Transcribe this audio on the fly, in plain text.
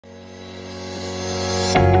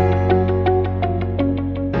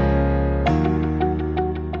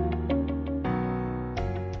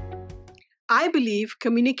I believe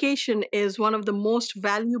communication is one of the most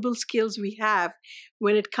valuable skills we have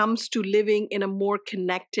when it comes to living in a more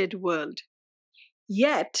connected world.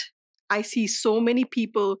 Yet, I see so many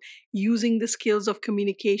people using the skills of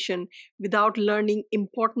communication without learning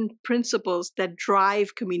important principles that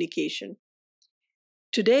drive communication.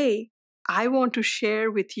 Today, I want to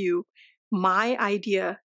share with you my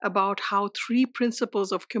idea about how three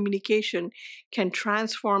principles of communication can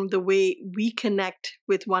transform the way we connect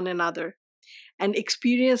with one another and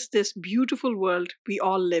experience this beautiful world we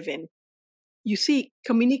all live in. You see,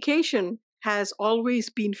 communication has always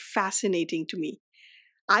been fascinating to me.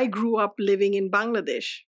 I grew up living in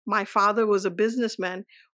Bangladesh. My father was a businessman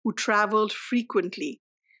who traveled frequently.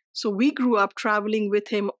 So we grew up traveling with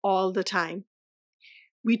him all the time.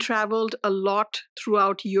 We traveled a lot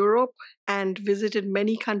throughout Europe and visited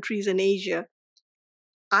many countries in Asia.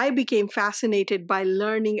 I became fascinated by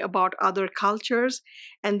learning about other cultures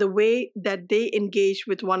and the way that they engage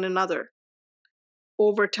with one another.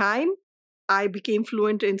 Over time, I became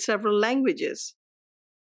fluent in several languages.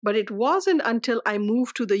 But it wasn't until I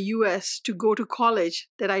moved to the US to go to college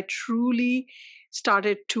that I truly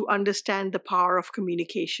started to understand the power of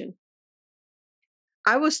communication.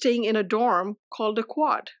 I was staying in a dorm called a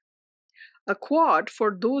quad. A quad,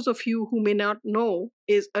 for those of you who may not know,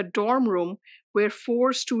 is a dorm room where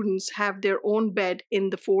four students have their own bed in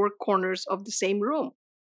the four corners of the same room.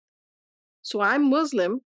 So I'm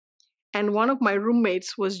Muslim, and one of my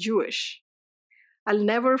roommates was Jewish. I'll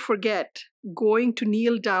never forget going to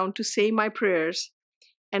kneel down to say my prayers,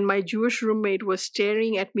 and my Jewish roommate was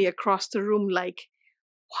staring at me across the room like,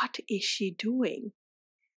 what is she doing?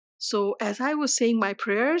 So as I was saying my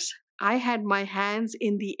prayers, I had my hands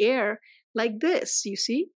in the air like this, you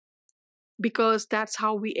see, because that's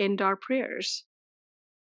how we end our prayers.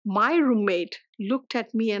 My roommate looked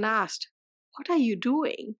at me and asked, what are you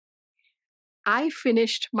doing? I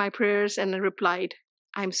finished my prayers and I replied,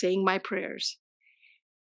 I'm saying my prayers.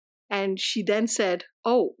 And she then said,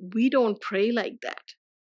 oh, we don't pray like that.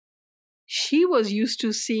 She was used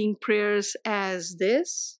to seeing prayers as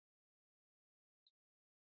this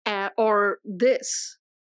or this,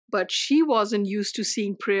 but she wasn't used to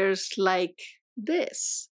seeing prayers like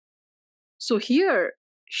this. So here,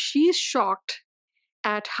 she's shocked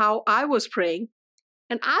at how I was praying,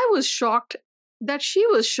 and I was shocked that she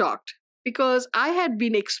was shocked because I had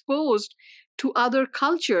been exposed to other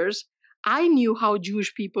cultures. I knew how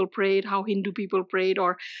Jewish people prayed, how Hindu people prayed,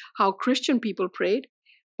 or how Christian people prayed,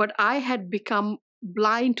 but I had become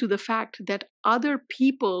blind to the fact that other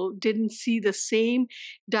people didn't see the same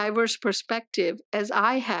diverse perspective as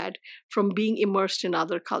I had from being immersed in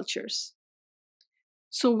other cultures.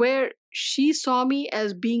 So where she saw me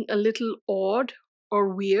as being a little odd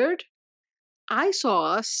or weird, I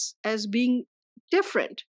saw us as being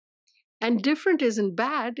different. And different isn't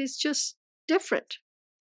bad, it's just different.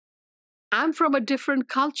 I'm from a different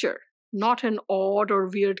culture, not an odd or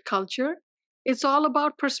weird culture. It's all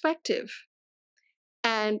about perspective.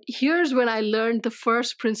 And here's when I learned the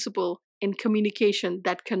first principle in communication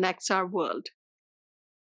that connects our world.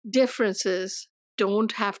 Differences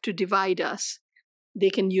don't have to divide us, they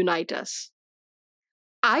can unite us.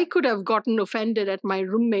 I could have gotten offended at my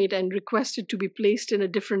roommate and requested to be placed in a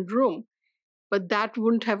different room, but that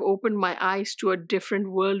wouldn't have opened my eyes to a different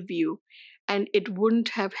worldview, and it wouldn't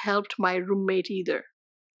have helped my roommate either.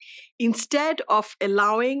 Instead of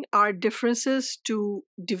allowing our differences to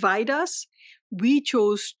divide us, we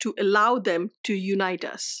chose to allow them to unite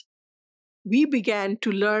us. We began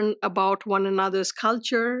to learn about one another's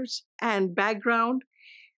cultures and background.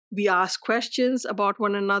 We asked questions about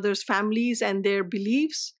one another's families and their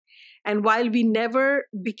beliefs. And while we never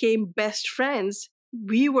became best friends,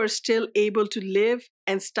 we were still able to live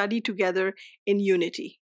and study together in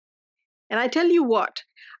unity. And I tell you what,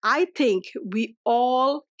 I think we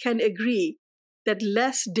all can agree that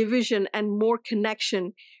less division and more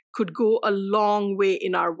connection could go a long way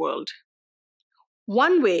in our world.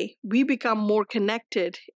 One way we become more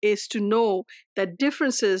connected is to know that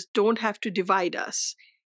differences don't have to divide us.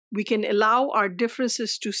 We can allow our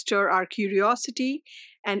differences to stir our curiosity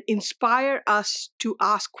and inspire us to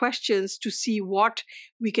ask questions to see what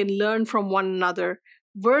we can learn from one another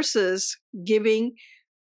versus giving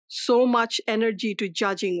so much energy to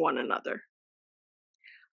judging one another.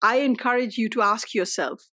 I encourage you to ask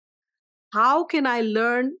yourself, how can I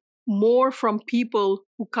learn more from people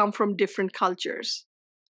who come from different cultures?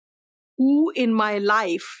 Who in my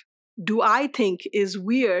life do I think is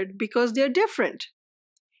weird because they're different?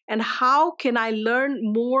 And how can I learn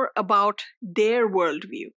more about their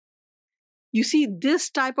worldview? You see, this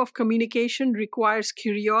type of communication requires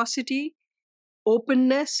curiosity,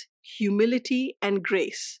 openness, humility, and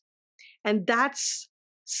grace. And that's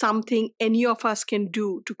something any of us can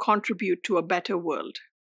do to contribute to a better world.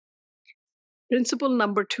 Principle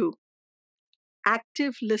number 2,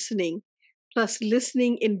 active listening plus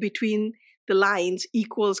listening in between the lines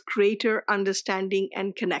equals greater understanding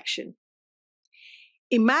and connection.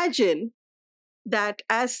 Imagine that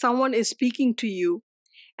as someone is speaking to you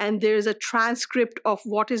and there's a transcript of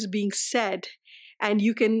what is being said, and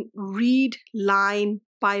you can read line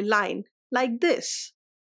by line like this.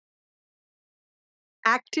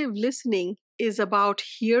 Active listening is about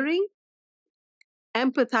hearing,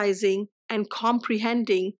 empathizing, and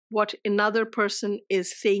comprehending what another person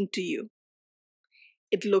is saying to you.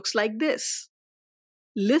 It looks like this.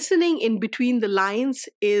 Listening in between the lines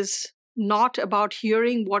is not about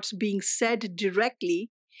hearing what's being said directly,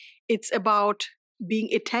 it's about being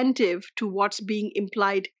attentive to what's being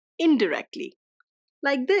implied indirectly.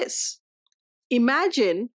 Like this.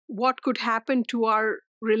 Imagine what could happen to our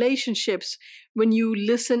relationships when you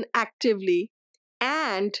listen actively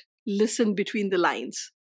and listen between the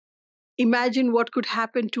lines. Imagine what could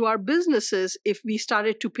happen to our businesses if we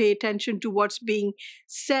started to pay attention to what's being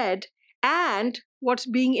said and what's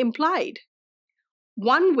being implied.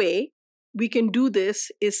 One way we can do this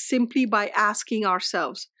is simply by asking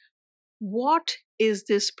ourselves, what is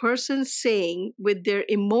this person saying with their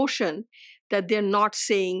emotion that they're not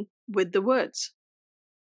saying with the words?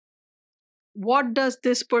 What does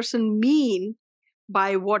this person mean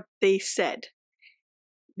by what they said?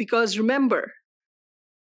 Because remember,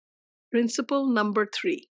 principle number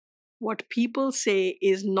 3, what people say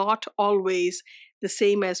is not always the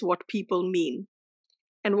same as what people mean.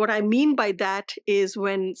 And what I mean by that is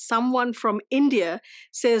when someone from India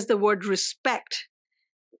says the word respect,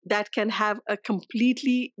 that can have a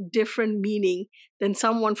completely different meaning than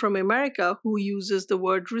someone from America who uses the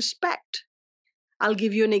word respect. I'll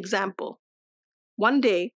give you an example. One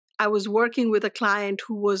day, I was working with a client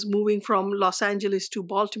who was moving from Los Angeles to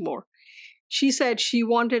Baltimore. She said she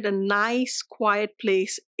wanted a nice, quiet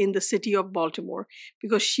place in the city of Baltimore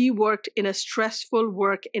because she worked in a stressful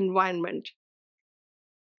work environment.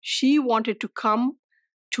 She wanted to come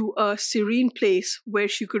to a serene place where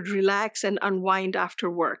she could relax and unwind after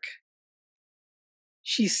work.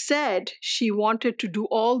 She said she wanted to do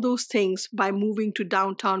all those things by moving to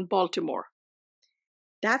downtown Baltimore.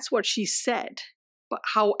 That's what she said. But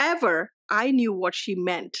however, I knew what she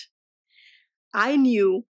meant. I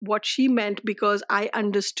knew what she meant because I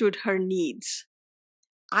understood her needs.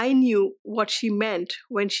 I knew what she meant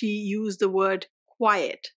when she used the word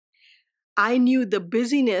quiet. I knew the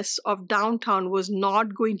busyness of downtown was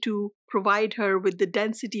not going to provide her with the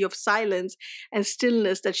density of silence and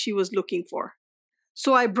stillness that she was looking for.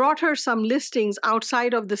 So I brought her some listings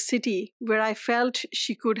outside of the city where I felt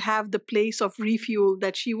she could have the place of refuel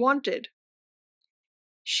that she wanted.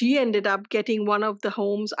 She ended up getting one of the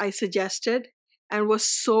homes I suggested and was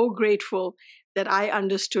so grateful that I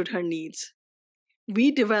understood her needs. We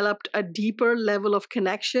developed a deeper level of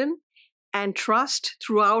connection and trust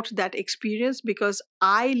throughout that experience because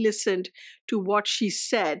I listened to what she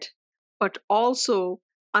said, but also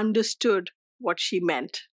understood what she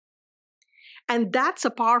meant. And that's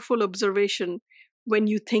a powerful observation when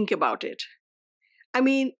you think about it. I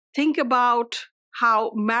mean, think about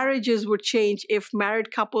how marriages would change if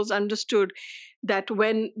married couples understood that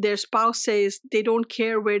when their spouse says they don't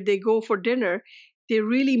care where they go for dinner, they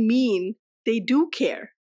really mean they do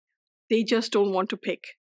care. They just don't want to pick.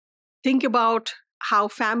 Think about how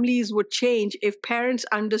families would change if parents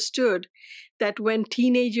understood that when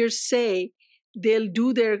teenagers say they'll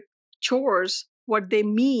do their chores, what they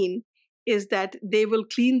mean is that they will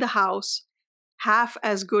clean the house half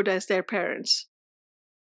as good as their parents.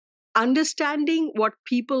 Understanding what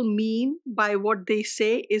people mean by what they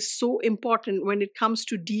say is so important when it comes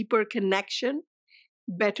to deeper connection,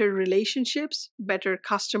 better relationships, better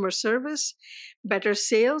customer service, better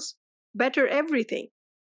sales, better everything.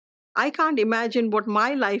 I can't imagine what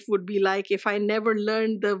my life would be like if I never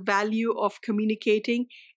learned the value of communicating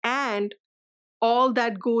and all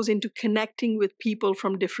that goes into connecting with people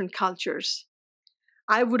from different cultures.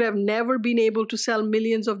 I would have never been able to sell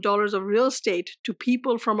millions of dollars of real estate to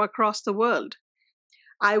people from across the world.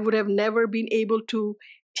 I would have never been able to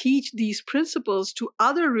teach these principles to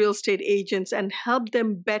other real estate agents and help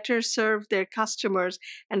them better serve their customers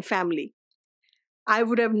and family. I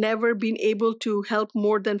would have never been able to help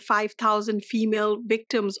more than 5,000 female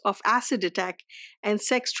victims of acid attack and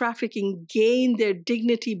sex trafficking gain their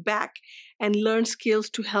dignity back and learn skills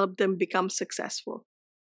to help them become successful.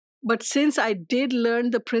 But since I did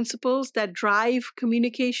learn the principles that drive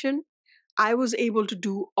communication, I was able to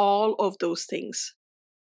do all of those things.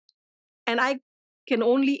 And I can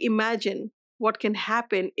only imagine what can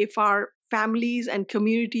happen if our families and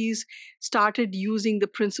communities started using the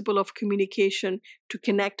principle of communication to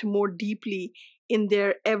connect more deeply in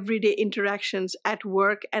their everyday interactions at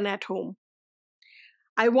work and at home.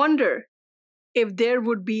 I wonder if there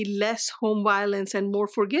would be less home violence and more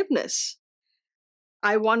forgiveness.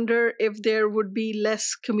 I wonder if there would be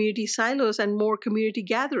less community silos and more community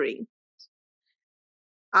gathering.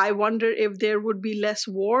 I wonder if there would be less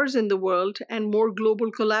wars in the world and more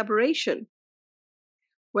global collaboration.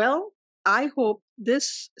 Well, I hope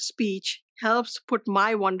this speech helps put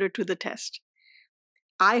my wonder to the test.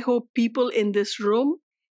 I hope people in this room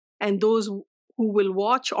and those who will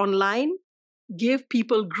watch online give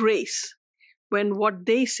people grace when what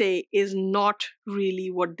they say is not really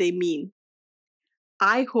what they mean.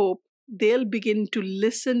 I hope they'll begin to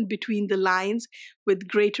listen between the lines with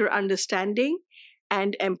greater understanding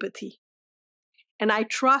and empathy. And I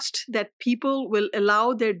trust that people will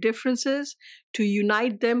allow their differences to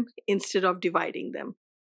unite them instead of dividing them.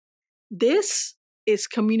 This is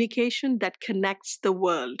communication that connects the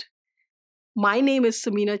world. My name is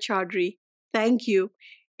Samina Chowdhury. Thank you.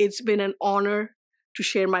 It's been an honor to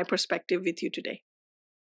share my perspective with you today.